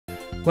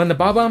When the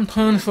bomb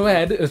turns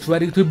red, it's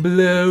ready to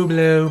blow,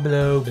 blow,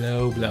 blow,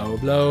 blow, blow,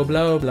 blow,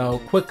 blow, blow.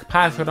 Quick,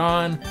 pass it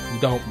on.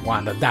 You don't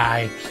want to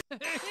die.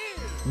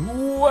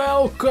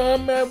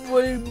 Welcome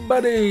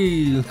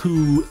everybody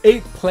to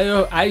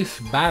 8-player ice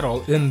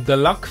battle in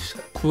Deluxe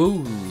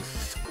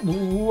Cruise.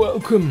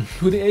 Welcome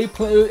to the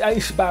 8-player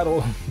ice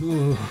battle.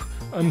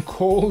 I'm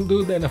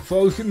colder than a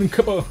frozen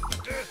cuppa.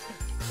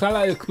 Shall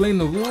I explain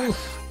the rules?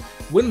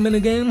 Win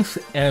minigames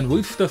and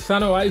reach the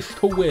center ice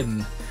to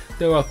win.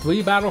 There are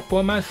 3 battle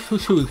formats to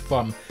choose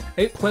from.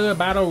 8-player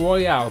battle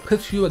royale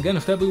pits you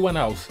against everyone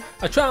else.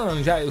 A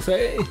challenge, I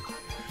say.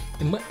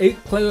 In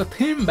 8-player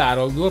team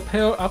battle, you'll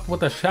pair up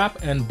with a shop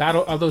and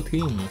battle other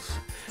teams.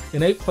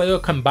 In 8-player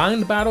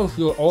combined battles,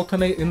 you'll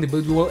alternate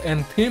individual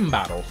and team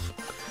battles.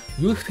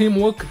 Use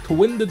teamwork to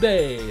win the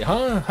day,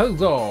 huh?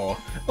 Huzzah!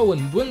 Oh,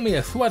 and bring me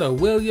a sweater,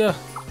 will ya?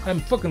 I'm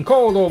fucking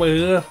cold over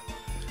here.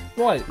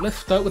 Right, let's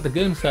start with the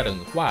game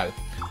settings. Why?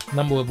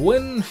 Number of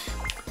wins,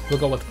 we'll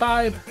go with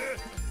 5.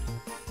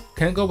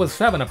 Can't go with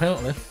 7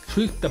 apparently.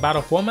 Choose the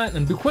battle format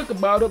and be quick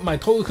about it, my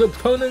toes keep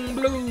turning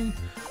blue.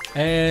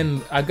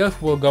 And I guess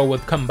we'll go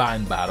with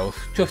combined battles,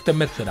 just to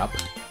mix it up.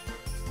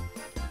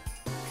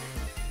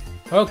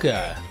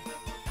 Okay.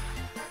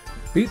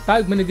 Beat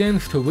 5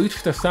 minigames to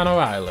reach the center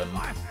island.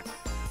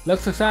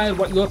 Let's decide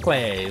what you'll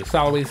play,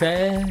 shall we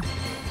say?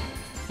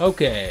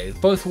 Okay,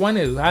 first one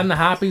is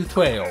Unhappy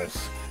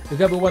Trails.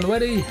 Is everyone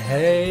ready?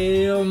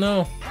 Hell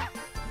no.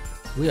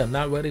 We are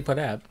not ready for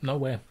that, no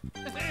way.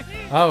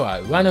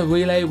 Alright, run a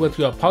relay with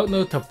your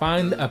partner to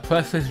find a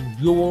precious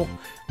jewel,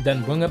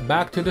 then bring it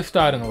back to the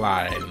starting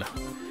line.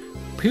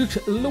 Peach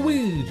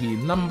Luigi,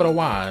 number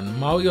 1.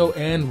 Mario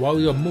and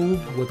Wario move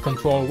with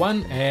control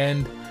 1,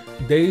 and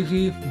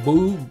Daisy,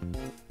 Boo,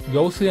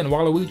 Yoshi and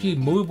Waluigi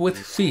move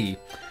with C.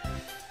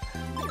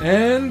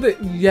 And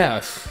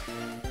yes,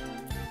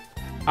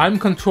 I'm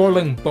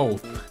controlling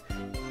both,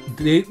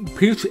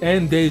 Peach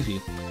and Daisy.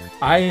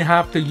 I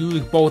have to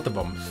use both of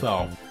them,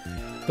 so.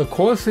 The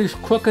course is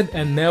crooked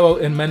and narrow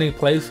in many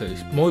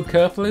places. Move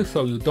carefully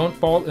so you don't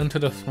fall into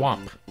the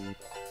swamp.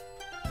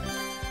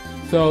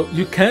 So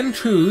you can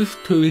choose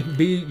to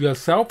be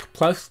yourself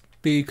plus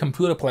the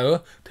computer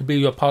player to be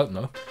your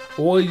partner,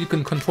 or you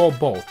can control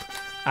both.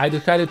 I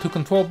decided to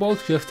control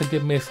both just to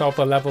give myself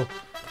a level.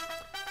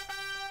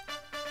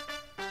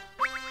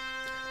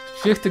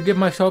 Just to give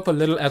myself a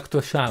little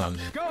extra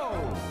challenge.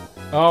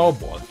 Oh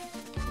boy.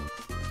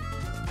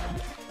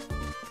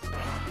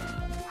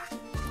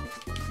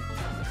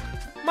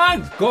 My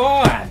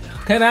god!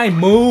 Can I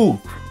move?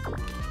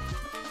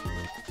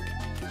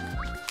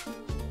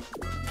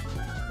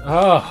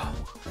 Oh,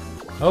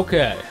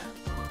 okay.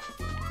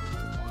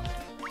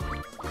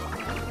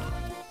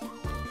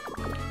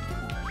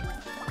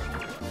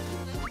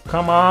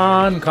 Come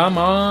on, come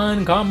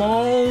on, come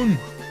on!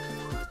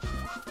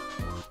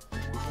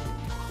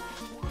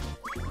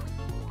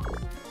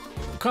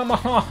 Come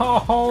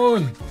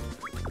on!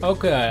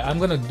 Okay, I'm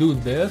gonna do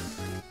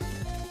this.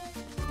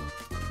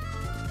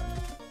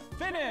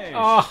 Finish!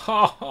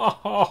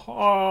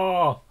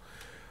 Oh,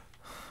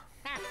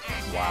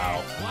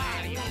 wow.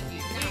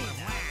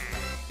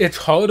 It's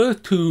harder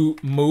to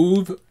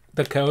move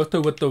the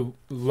character with the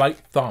right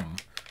thumb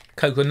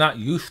because we're not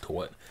used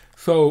to it.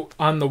 So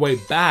on the way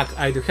back,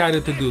 I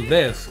decided to do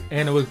this,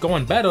 and it was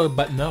going better,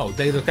 but no,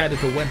 they decided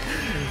to win.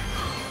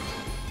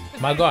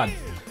 My god.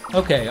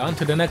 Okay, on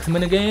to the next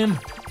minigame.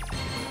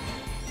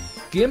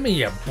 Give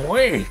me a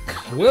break,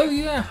 will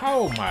ya?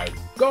 Oh my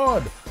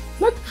god.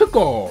 Let's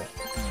go.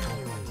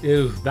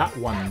 Is that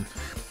one.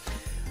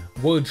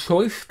 Word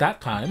choice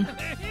that time.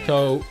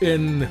 So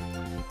in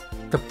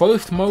the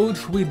first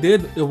modes we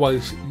did, it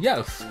was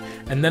yes,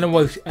 and then it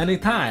was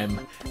anytime,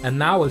 and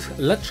now it's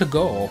let's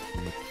go.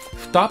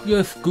 Stop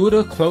your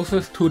scooter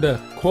closest to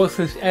the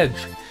course's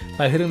edge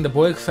by hitting the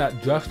brakes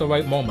at just the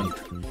right moment.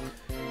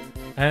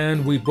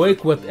 And we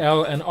brake with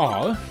L and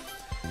R.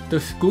 The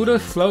scooter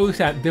slows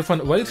at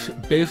different rates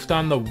based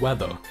on the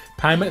weather.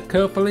 Time it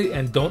carefully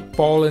and don't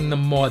fall in the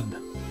mud.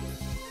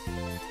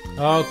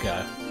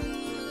 Okay.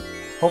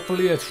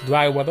 Hopefully it's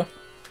dry weather.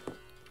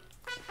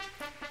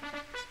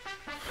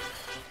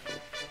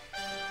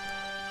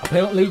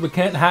 Apparently we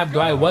can't have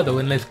dry weather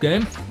in this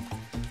game.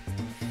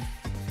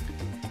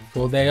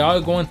 So they are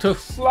going to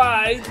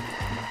slide.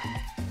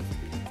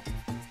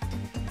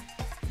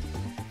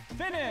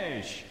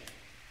 Finish!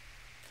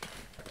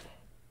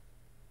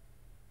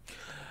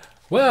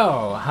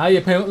 Well, I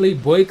apparently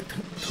braked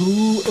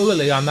too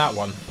early on that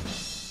one.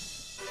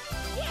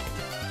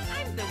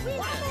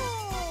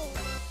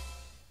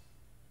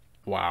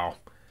 Wow.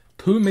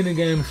 2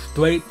 minigames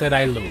straight that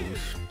I lose.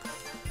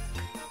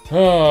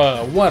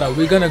 What are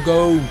we gonna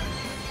go?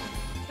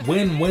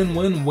 Win, win,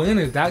 win, win?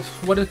 Is that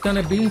what it's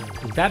gonna be?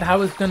 Is that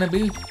how it's gonna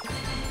be?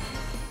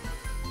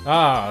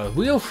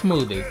 Real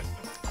smoothie.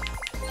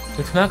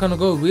 It's not gonna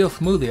go real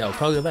smoothie, I'll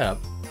tell you that.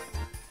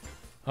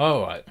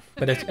 Alright,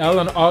 but it's L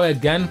and R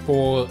again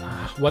for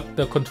what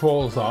the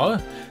controls are.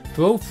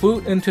 Throw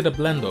fruit into the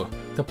blender.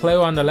 The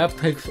player on the left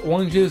takes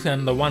oranges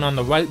and the one on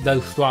the right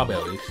does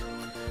strawberries.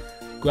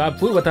 Grab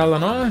fruit with L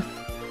and R.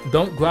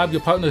 Don't grab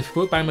your partner's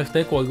fruit by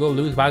mistake or you'll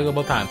lose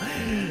valuable time.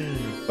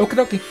 Okie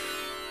dokie.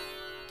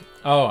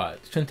 Alright,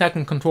 since I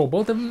can control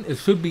both of them, it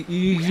should be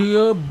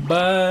easier,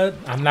 but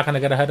I'm not gonna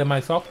get ahead of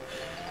myself.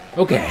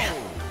 Okay.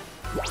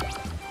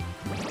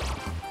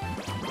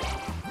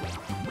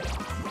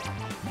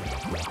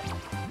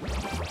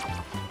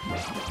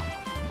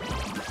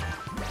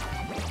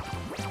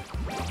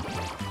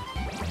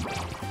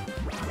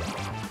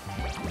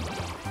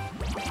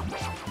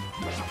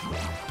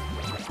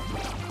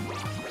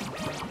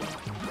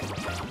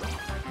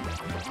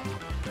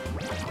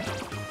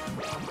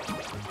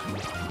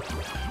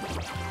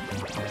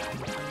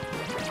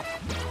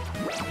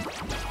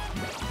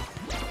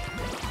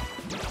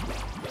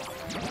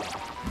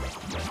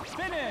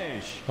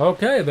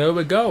 Okay, there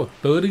we go.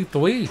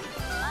 33.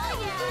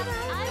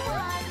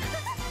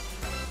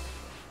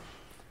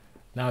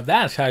 Now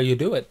that's how you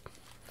do it.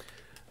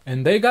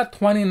 And they got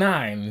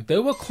 29. They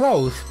were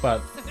close,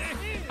 but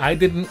I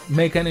didn't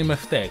make any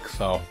mistakes,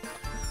 so.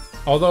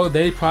 Although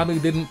they probably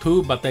didn't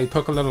too, but they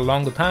took a little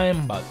longer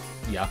time, but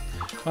yeah.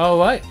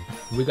 Alright,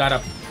 we got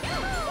a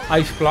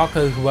ice block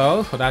as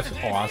well, so that's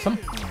awesome.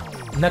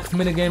 Next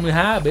minigame we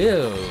have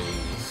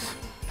is...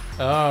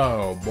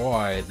 oh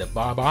boy, the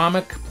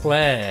barbaric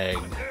plague.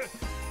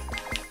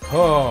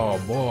 Oh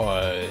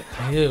boy,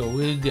 here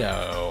we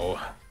go.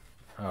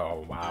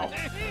 Oh wow.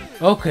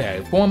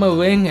 Okay, form a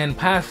ring and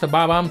pass the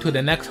bomb to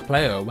the next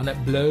player. When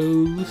it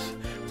blows,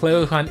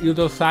 players on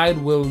either side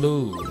will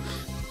lose,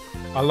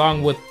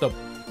 along with the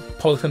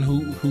person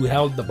who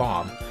held the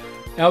bomb.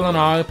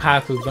 Eleanor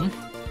passes them.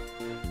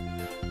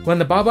 When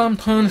the bomb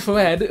turns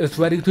red, it's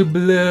ready to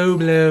blow,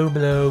 blow,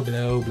 blow,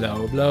 blow,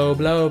 blow, blow,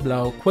 blow,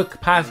 blow. Quick,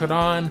 pass it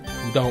on.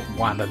 You don't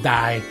want to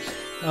die.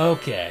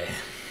 Okay.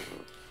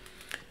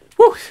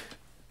 Whew.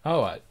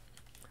 Alright.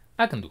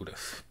 I can do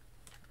this.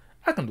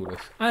 I can do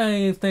this.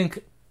 I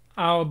think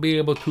I'll be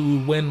able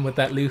to win with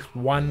at least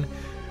one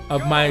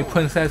of my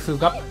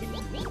princesses up.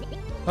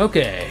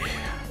 Okay.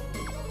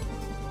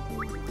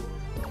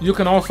 You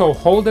can also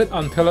hold it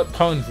until it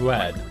turns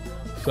red.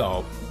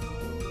 So...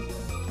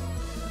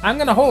 I'm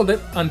gonna hold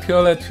it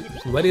until it's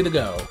ready to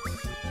go.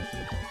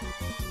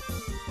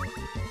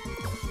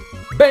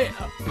 Bam!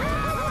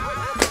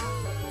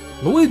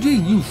 Luigi,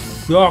 you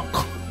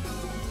suck!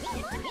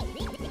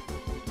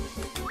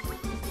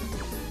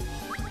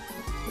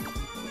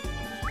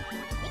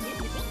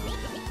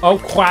 Oh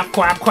crap,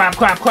 crap, crap,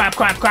 crap, crap,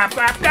 crap, crap,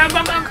 crap, crap,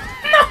 no!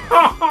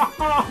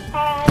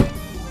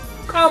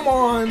 Come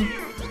on!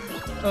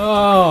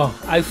 Oh,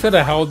 I should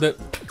have held it.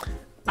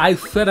 I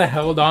should have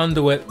held on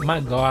to it,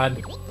 my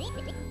god.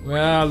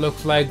 Well,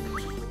 looks like...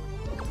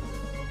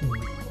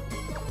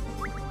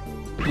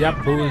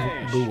 yep, Boo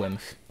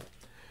wins.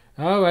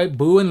 Alright,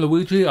 Boo and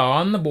Luigi are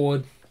on the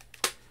board.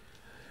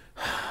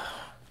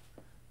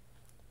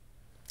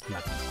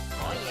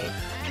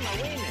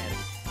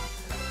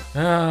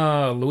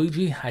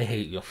 Luigi, I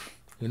hate you.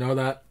 You know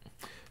that?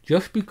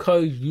 Just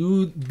because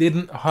you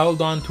didn't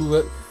hold on to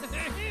it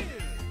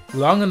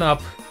long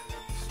enough,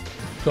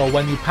 so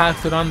when you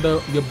passed it on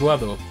to your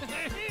brother,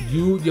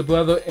 you, your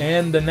brother,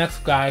 and the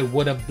next guy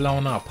would have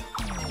blown up.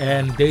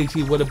 And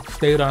Daisy would have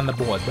stayed on the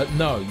board. But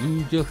no,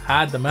 you just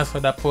had to mess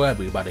it up for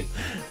everybody.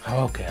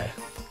 Okay.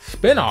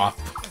 Spin-off?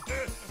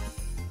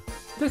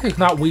 This is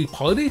not Wii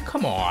Party?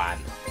 Come on.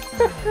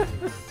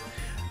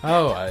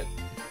 Alright.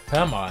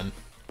 Come on.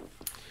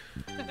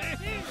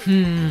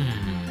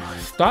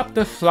 Stop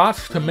the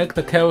slots to make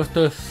the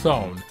characters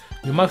shown.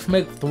 You must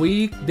make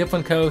 3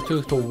 different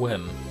characters to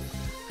win.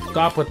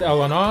 Stop with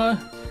Eleanor.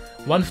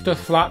 Once the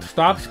slot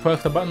stops,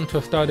 press the button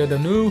to start it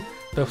anew.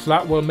 The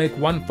slot will make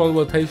 1 full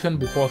rotation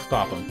before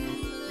stopping.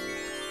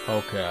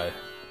 Okay.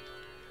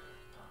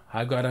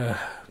 I gotta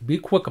be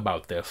quick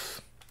about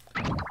this.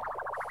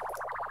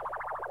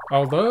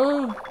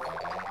 Although...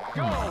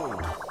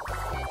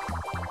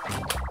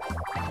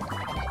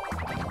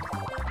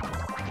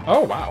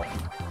 oh, wow.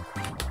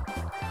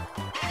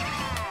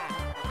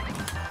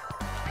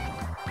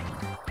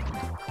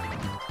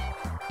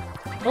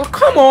 Oh,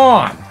 come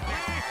on!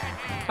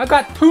 I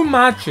got 2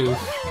 matches.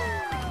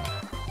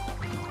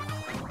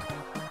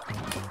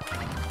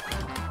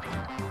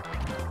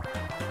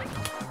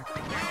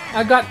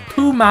 I got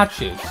 2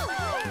 matches.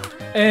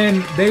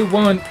 And they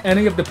weren't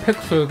any of the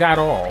pictures at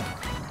all.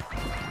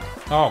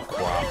 Oh,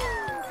 crap.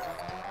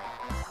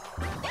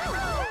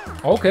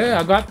 Okay,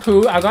 I got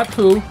 2. I got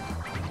 2.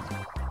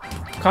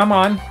 Come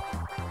on.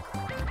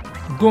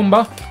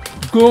 Goomba.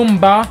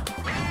 Goomba.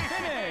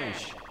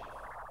 Finish.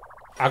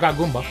 I got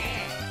Goomba.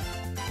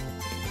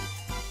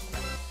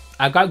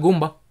 I got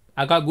Goomba.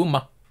 I got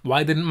Goomba.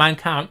 Why didn't mine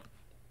count?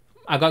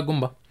 I got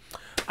Goomba.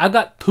 I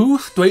got 2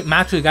 straight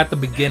matches at the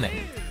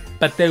beginning,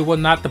 but they were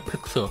not the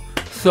picture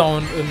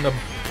shown in the...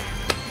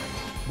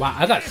 wow,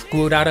 I got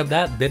screwed out of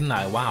that, didn't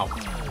I? Wow.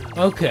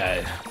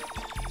 Okay.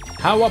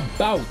 How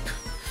about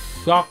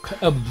shock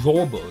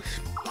absorbers?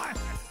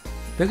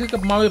 This is a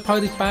Mario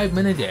Party 5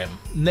 minigame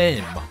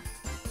name,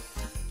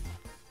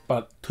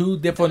 but 2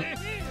 different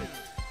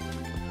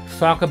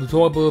shock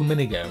absorber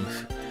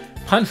minigames.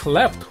 Punch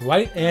left,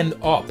 right, and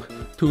up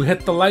to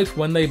hit the lights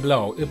when they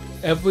blow. If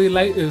every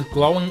light is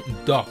glowing,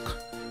 duck.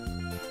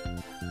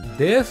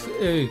 This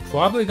is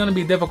probably gonna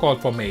be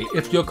difficult for me.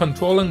 If you're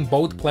controlling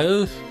both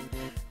players,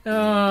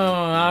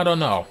 I don't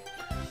know.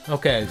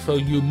 Okay, so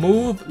you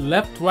move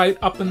left, right,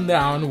 up and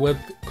down with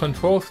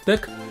control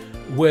stick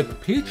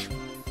with Peach,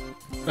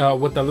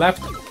 with the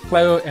left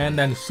player, and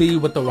then C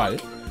with the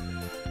right.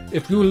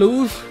 If you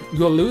lose,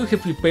 you'll lose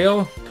if you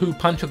fail to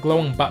punch a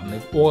glowing button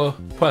or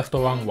press the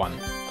wrong one.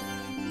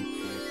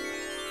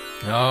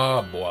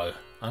 Oh boy,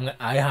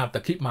 I have to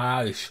keep my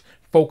eyes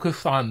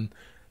focused on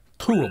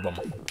 2 of them.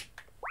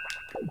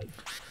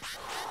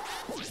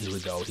 Here we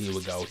go, here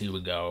we go, here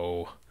we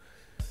go.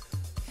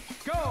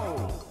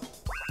 Go!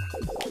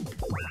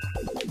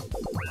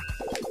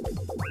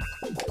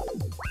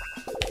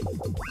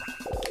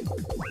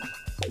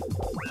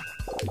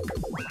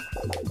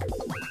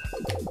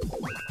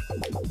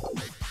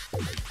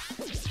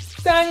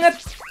 Dang it!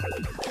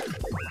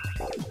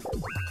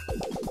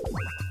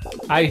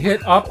 I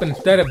hit up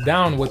instead of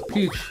down with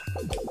Peach.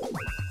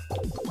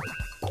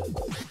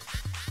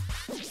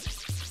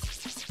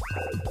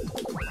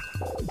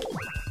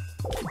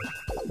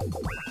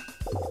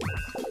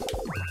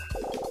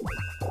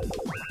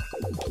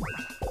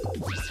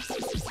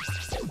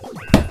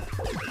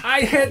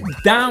 I hit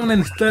down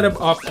instead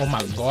of up. Oh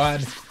my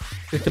god.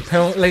 It's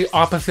apparently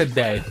opposite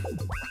day.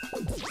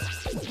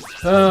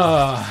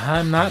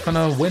 I'm not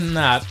gonna win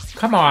that.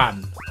 Come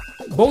on.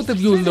 Both of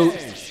you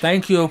lose.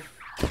 Thank you.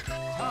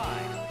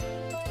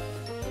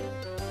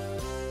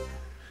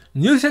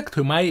 Music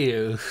to my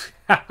ears.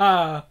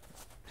 I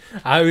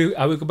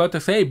was about to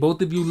say both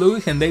of you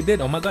lose and they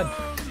did. Oh my god.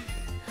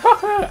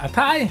 A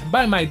tie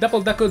by my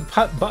double-decker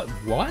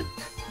what?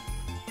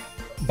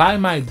 By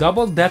my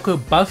double-decker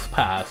bus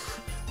pass.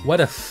 What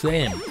a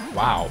sim.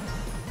 Wow.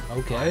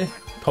 Okay.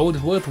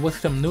 Toadsworth with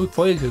some new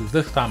phrases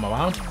this time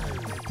around.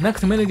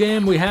 Next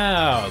minigame we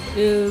have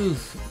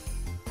is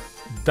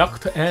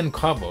duct and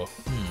cover.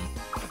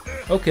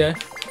 Okay.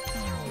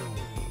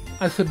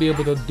 I should be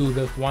able to do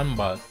this one,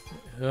 but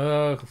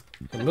a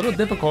little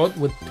difficult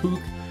with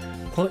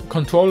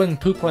controlling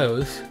 2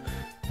 players.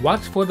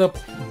 Watch for the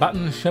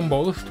button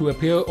symbols to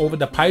appear over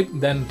the pipe,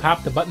 then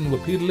tap the button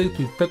repeatedly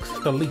to fix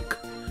the leak.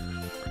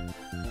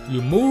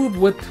 You move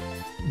with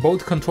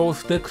both control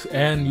sticks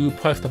and you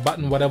press the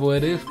button, whatever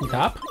it is, to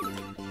tap.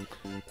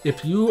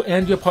 If you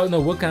and your partner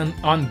work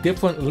on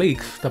different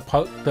leaks, the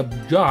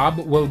job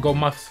will go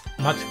much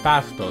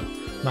faster.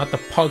 Not the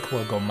park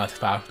will go much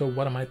faster.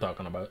 What am I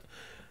talking about?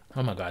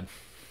 Oh my god.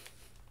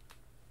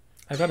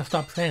 I gotta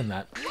stop saying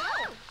that.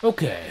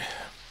 Okay.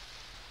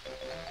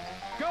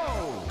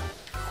 Go!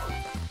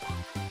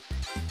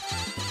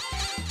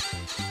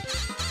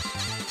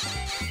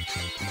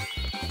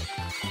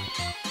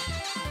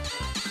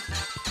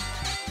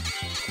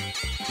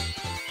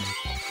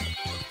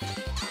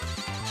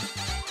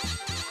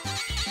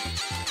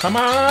 Come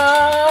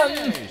on!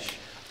 Finish.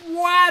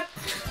 What?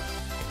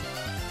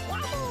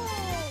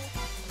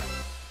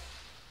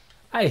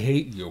 I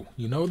hate you.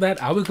 You know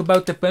that? I was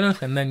about to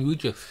finish and then you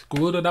just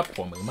screwed it up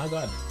for me. My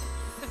god.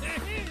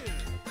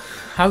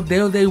 How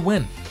dare they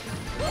win?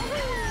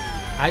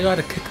 I ought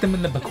to kick them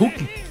in the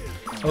bakookie.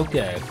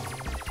 Okay.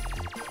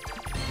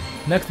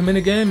 Next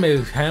minigame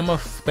is Hammer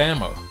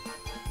Spammer.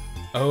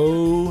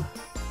 Oh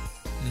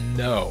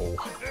no.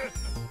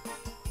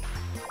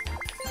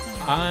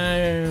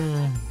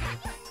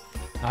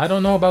 I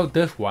don't know about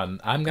this one.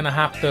 I'm gonna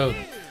have to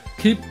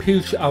keep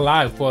Peach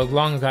alive for as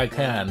long as I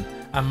can.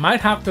 I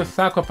might have to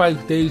sacrifice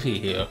Daisy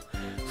here.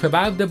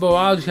 Survive the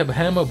barrage of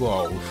hammer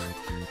balls.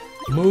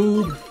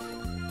 Move.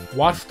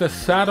 Watch the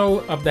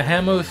shadow of the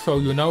hammers so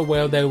you know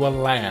where they will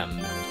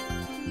land.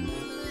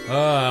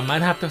 I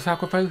might have to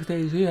sacrifice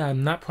Daisy.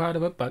 I'm not proud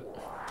of it, but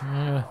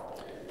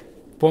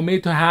for me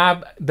to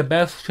have the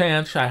best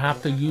chance, I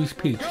have to use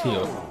Peach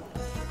here.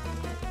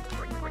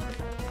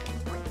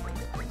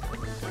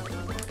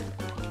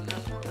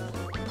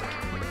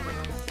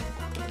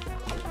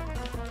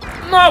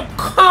 No,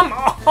 come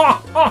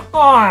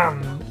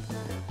on!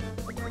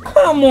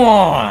 Come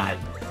on!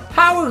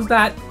 How is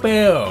that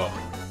fair?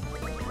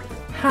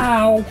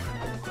 How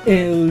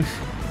is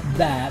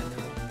that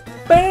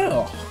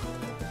fair?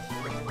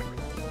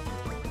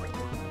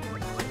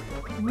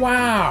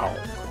 Wow!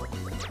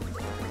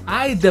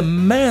 I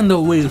demand a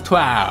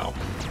retrial!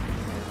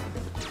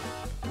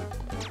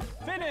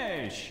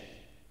 Finish!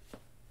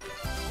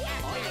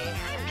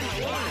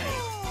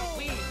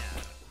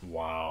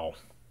 Wow.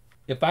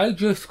 If I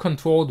just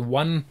controlled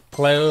one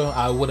player,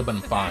 I would have been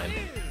fine.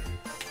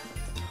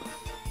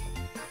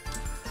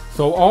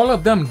 So all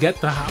of them get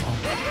the house.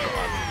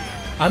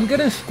 Oh, I'm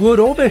getting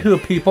screwed over here,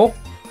 people.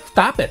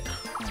 Stop it.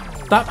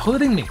 Stop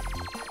hurting me.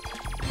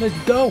 Let's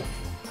go.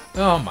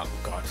 Oh my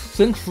god.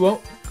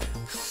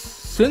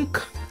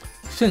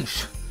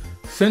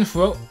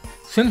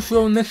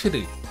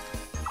 Synchronicity.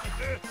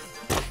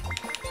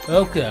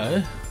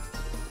 Okay.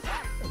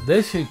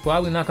 This is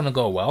probably not gonna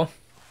go well.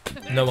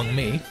 Knowing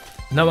me.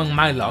 Knowing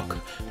my luck.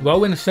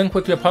 Row in sync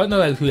with your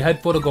partner as you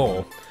head for the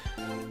goal.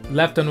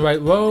 Left and right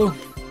row.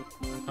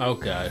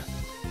 Okay.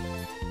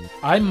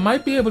 I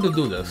might be able to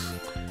do this.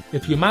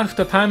 If you match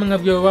the timing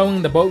of your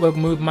rowing, the boat will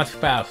move much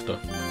faster.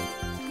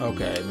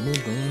 Okay,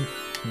 move.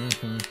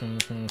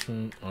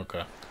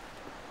 Okay.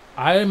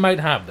 I might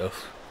have this.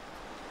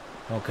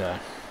 Okay.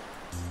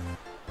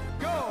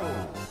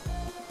 Go!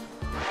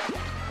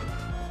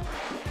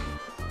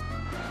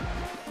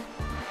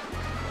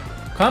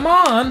 Come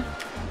on!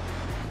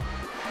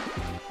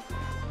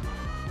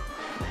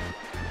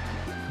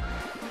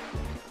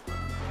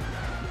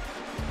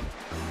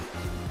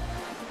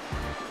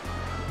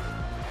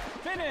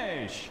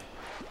 Finish!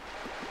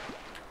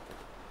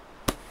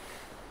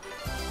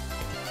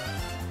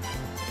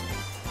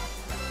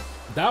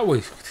 That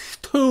was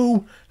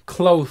too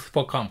close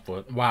for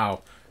comfort.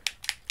 Wow.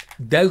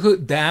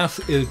 Desert Dash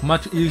is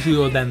much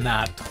easier than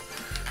that.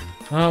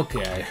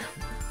 Okay.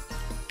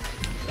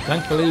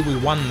 Thankfully we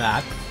won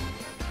that.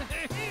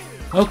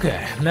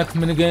 Okay, next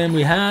minigame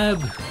we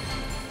have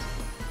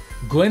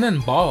Grin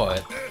and Bar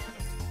It.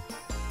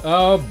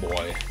 Oh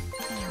boy.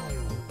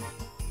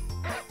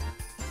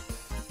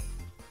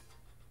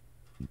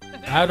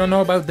 I don't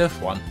know about this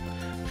one.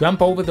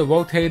 Jump over the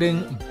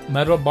rotating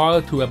metal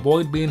bar to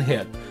avoid being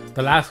hit.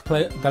 The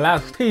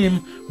last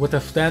team with a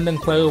standing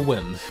player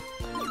wins.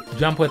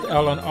 Jump with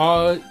L and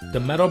R. The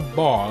metal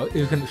bar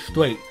isn't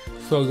straight,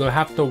 so you'll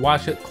have to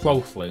watch it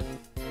closely.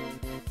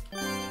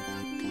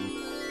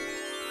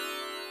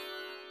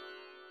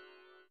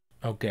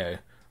 Okay,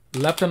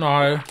 left and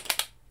R.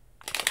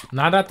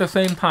 Not at the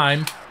same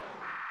time.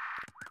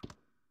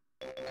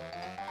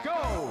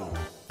 Go!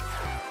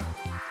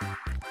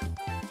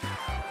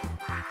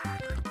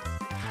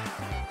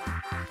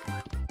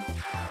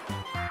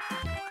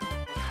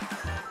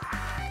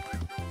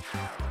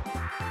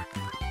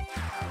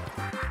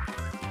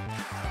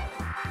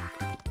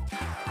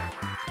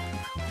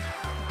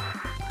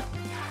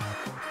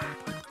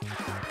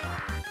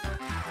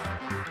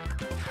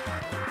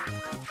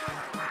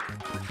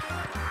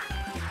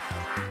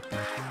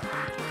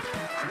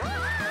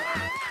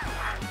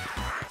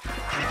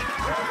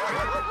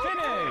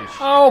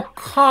 Oh,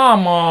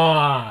 come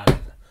on!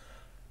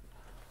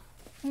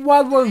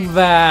 What was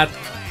that?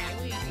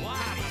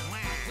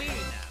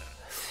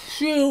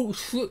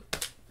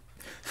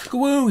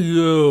 Screw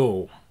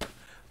you!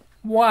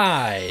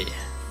 Why?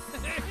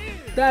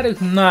 That is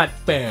not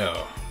fair.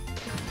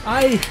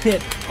 I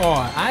hit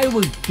R. I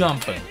was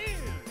jumping.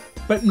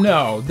 But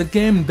no, the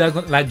game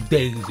doesn't like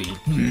Daisy.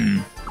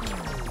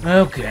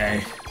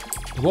 Okay.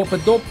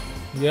 Whoop-a-doop.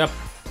 Yep.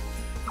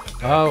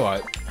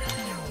 Alright.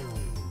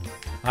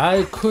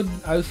 I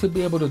should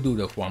be able to do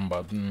this one,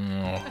 but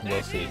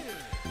we'll see.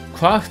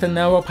 Cross the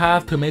narrow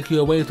path to make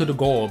your way to the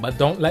goal, but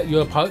don't let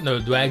your partner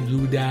drag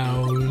you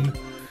down.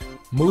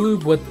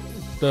 Move with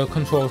the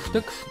control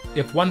sticks.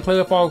 If one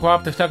player falls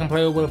off, the second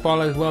player will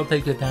fall as well.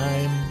 Take your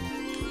time.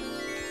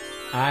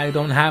 I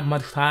don't have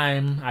much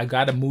time. I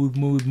gotta move.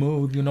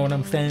 You know what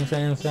I'm saying?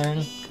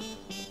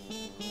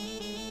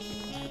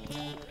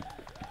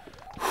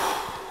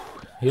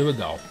 Here we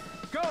go.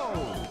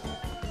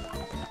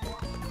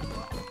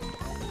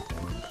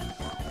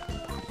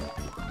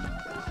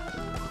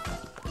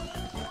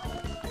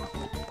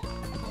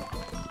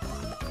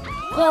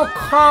 Oh,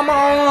 come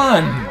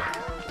on!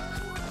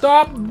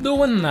 Stop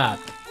doing that!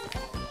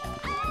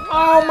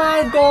 Oh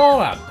my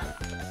god!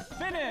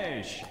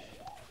 Finish!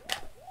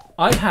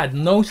 I had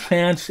no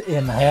chance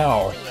in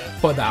hell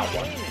for that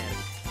one.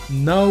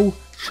 No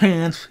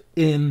chance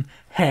in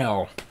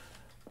hell.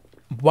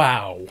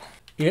 Wow.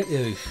 It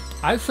is.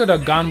 I should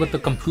have gone with the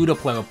computer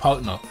player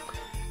partner,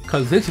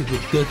 cause this is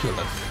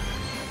ridiculous.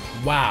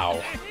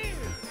 Wow.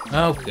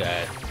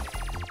 Okay.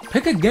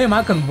 Pick a game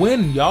I can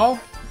win, y'all.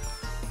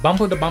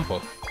 Bumper to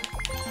bumper.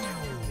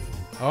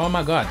 Oh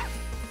my god.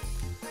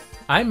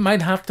 I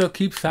might have to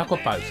keep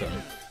sacrificing.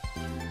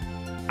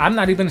 I'm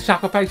not even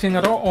sacrificing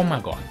at all. Oh my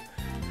god.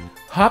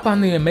 Hop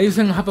on the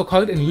amazing hover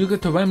cart and use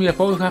it to ram your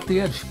foes off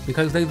the edge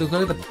because they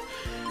deserve it.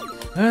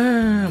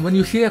 When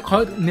you see a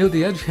cart near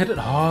the edge, hit it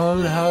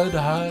hard.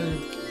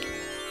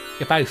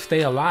 If I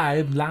stay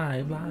alive,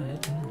 live.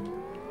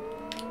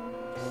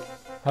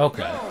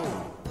 Okay.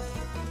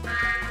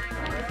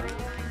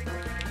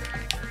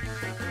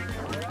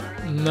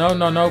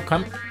 No,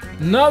 come.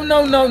 No.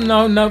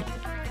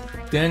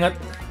 Dang it.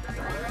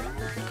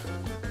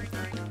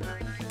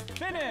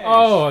 Finish.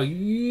 Oh,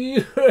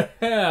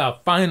 yeah,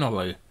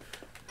 finally.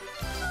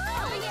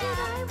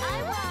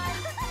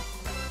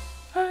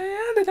 Oh,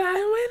 yeah, did I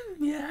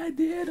win? Yeah, I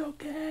did,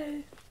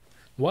 okay.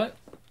 What?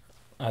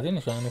 I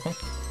didn't show anything.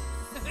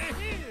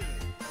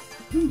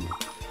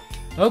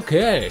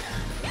 Okay.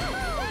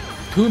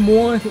 2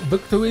 more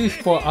victories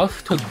for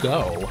us to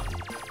go.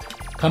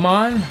 Come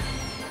on.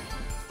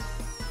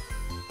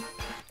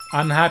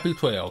 Unhappy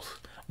trails.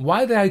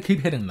 Why did I keep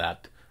hitting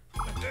that?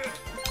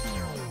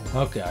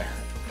 Okay.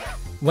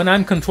 When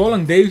I'm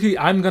controlling Daisy,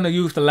 I'm gonna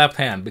use the left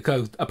hand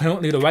because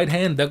apparently the right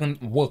hand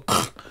doesn't work.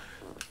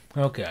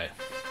 Okay.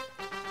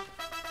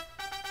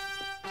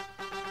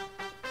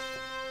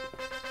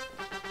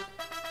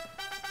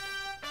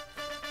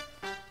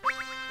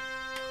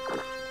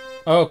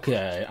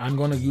 Okay, I'm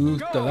gonna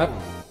use the left.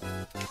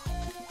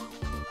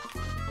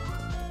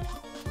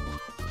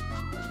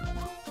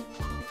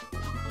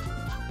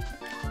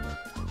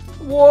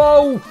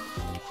 Whoa!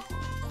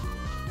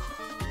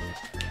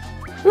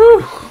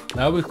 Whew,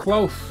 that was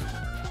close.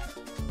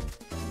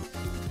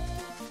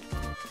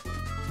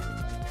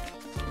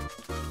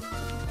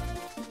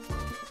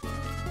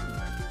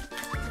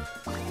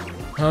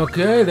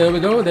 Okay, there we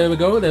go, there we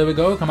go, there we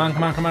go. Come on,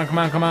 come on, come on, come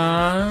on, come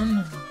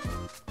on.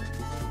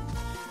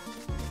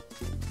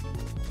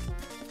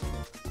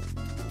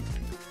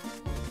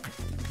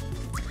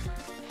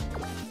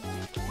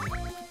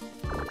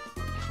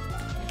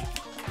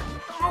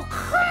 Oh,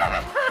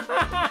 come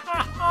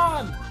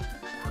on!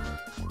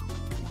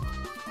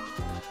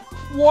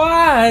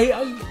 Why?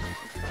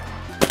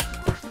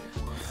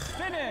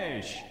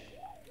 Finish.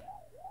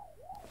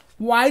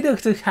 Why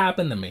does this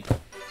happen to me?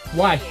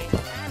 Why?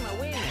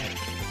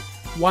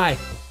 Why?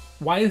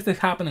 Why is this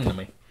happening to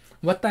me?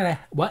 What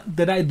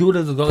did I do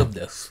to deserve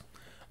this?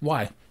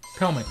 Why?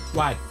 Tell me.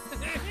 Why?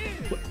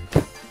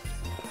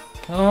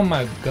 Oh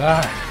my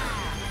god.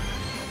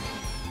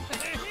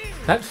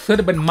 That should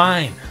have been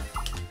mine.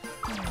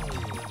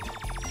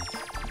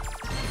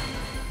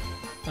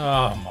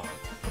 Oh my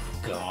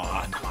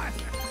god.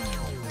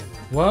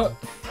 Well,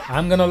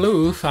 I'm gonna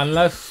lose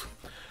unless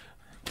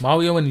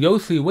Mario and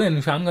Yoshi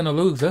wins. I'm gonna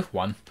lose this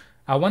one.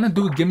 I want to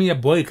do Gimme a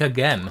Break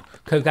again,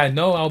 because I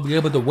know I'll be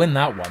able to win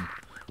that one.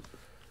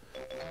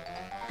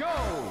 Go.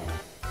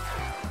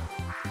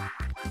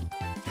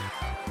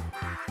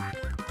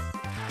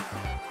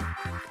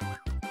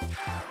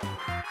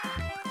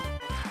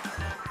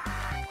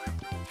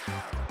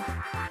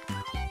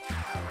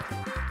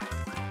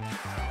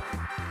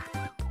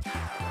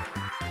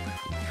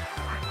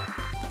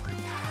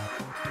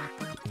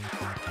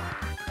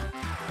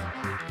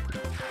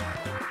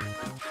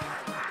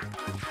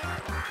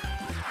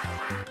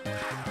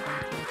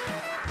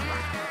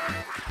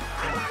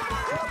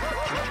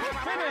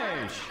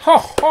 Ho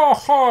ho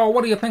ho!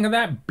 What do you think of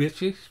that,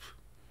 bitches?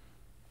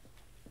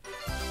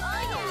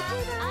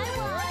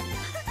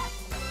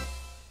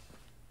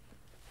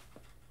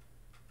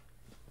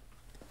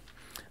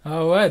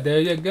 Alright, there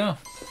you go.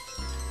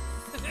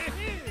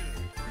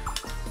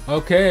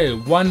 Okay,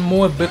 one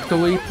more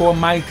victory for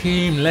my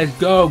team. Let's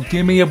go.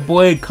 Give me a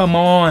break. Come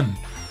on.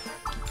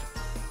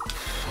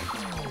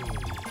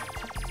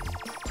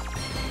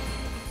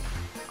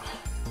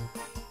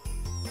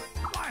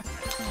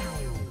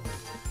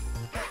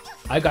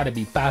 I gotta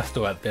be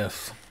faster at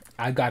this.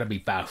 I gotta be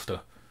faster.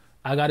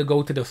 I gotta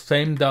go to the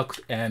same ducks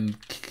and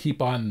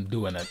keep on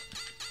doing it.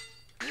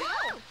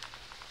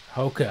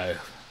 Okay.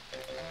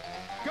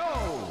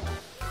 Go.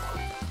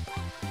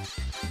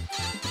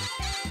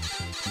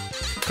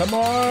 Come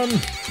on.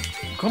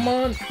 Come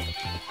on.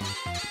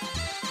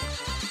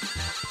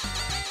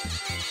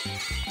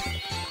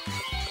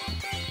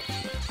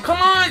 Come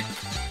on.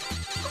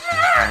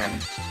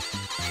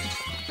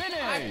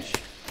 Finish.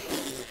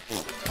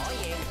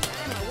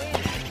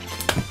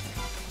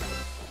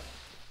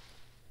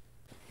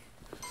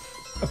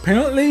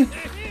 Apparently,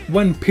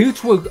 when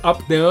Peach was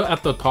up there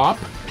at the top,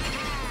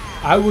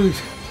 I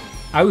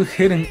was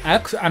hitting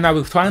X and I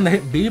was trying to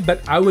hit B,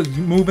 but I was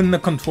moving the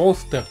control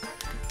stick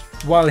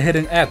while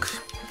hitting X.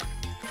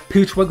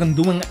 Peach wasn't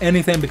doing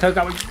anything because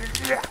I was...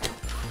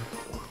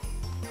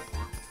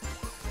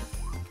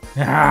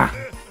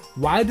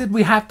 Why did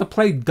we have to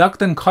play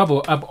duck and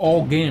cover of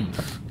all games?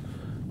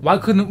 Why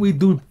couldn't we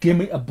do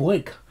Gimme a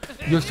Break?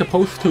 You're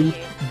supposed to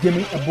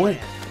gimme a break.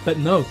 But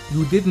no,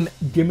 you didn't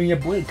give me a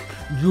break.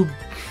 You...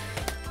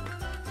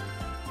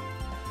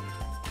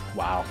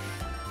 Wow.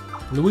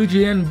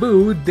 Luigi and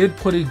Boo did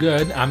pretty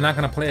good. I'm not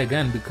going to play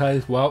again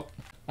because, well,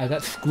 I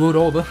got screwed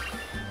over.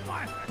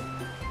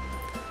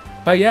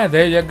 But yeah,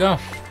 there you go.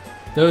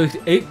 There's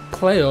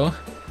 8-player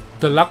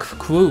Deluxe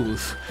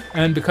Cruise.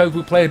 And because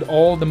we played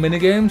all the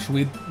minigames,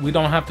 we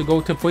don't have to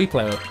go to free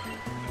player.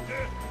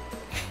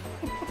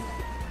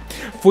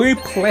 Free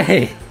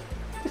play!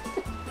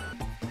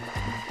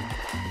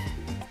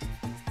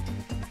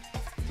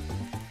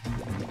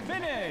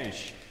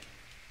 Finish.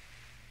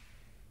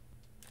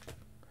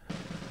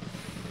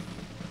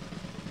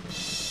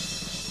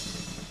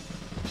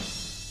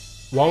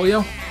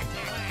 Wario?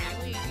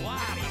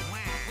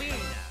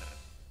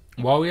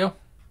 Wario?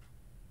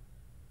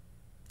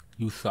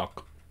 You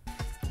suck.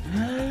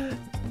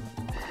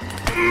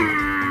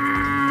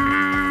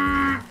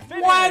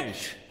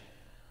 Finish.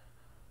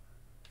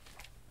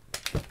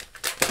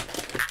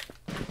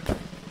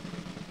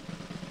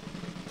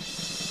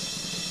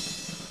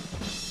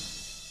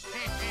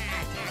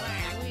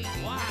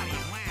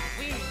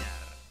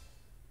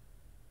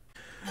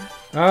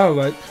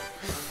 Alright,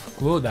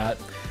 screw that.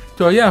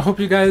 So yeah, I hope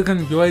you guys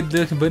enjoyed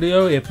this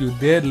video. If you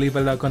did, leave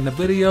a like on the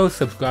video,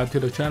 subscribe to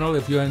the channel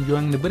if you're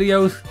enjoying the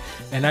videos,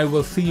 and I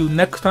will see you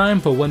next time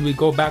for when we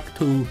go back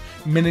to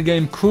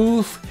Minigame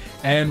Cruise,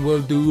 and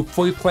we'll do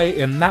free play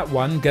in that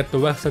one, get the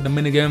rest of the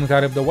minigames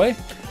out of the way,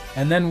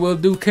 and then we'll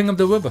do King of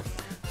the River.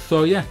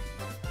 So yeah,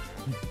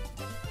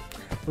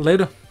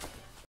 later.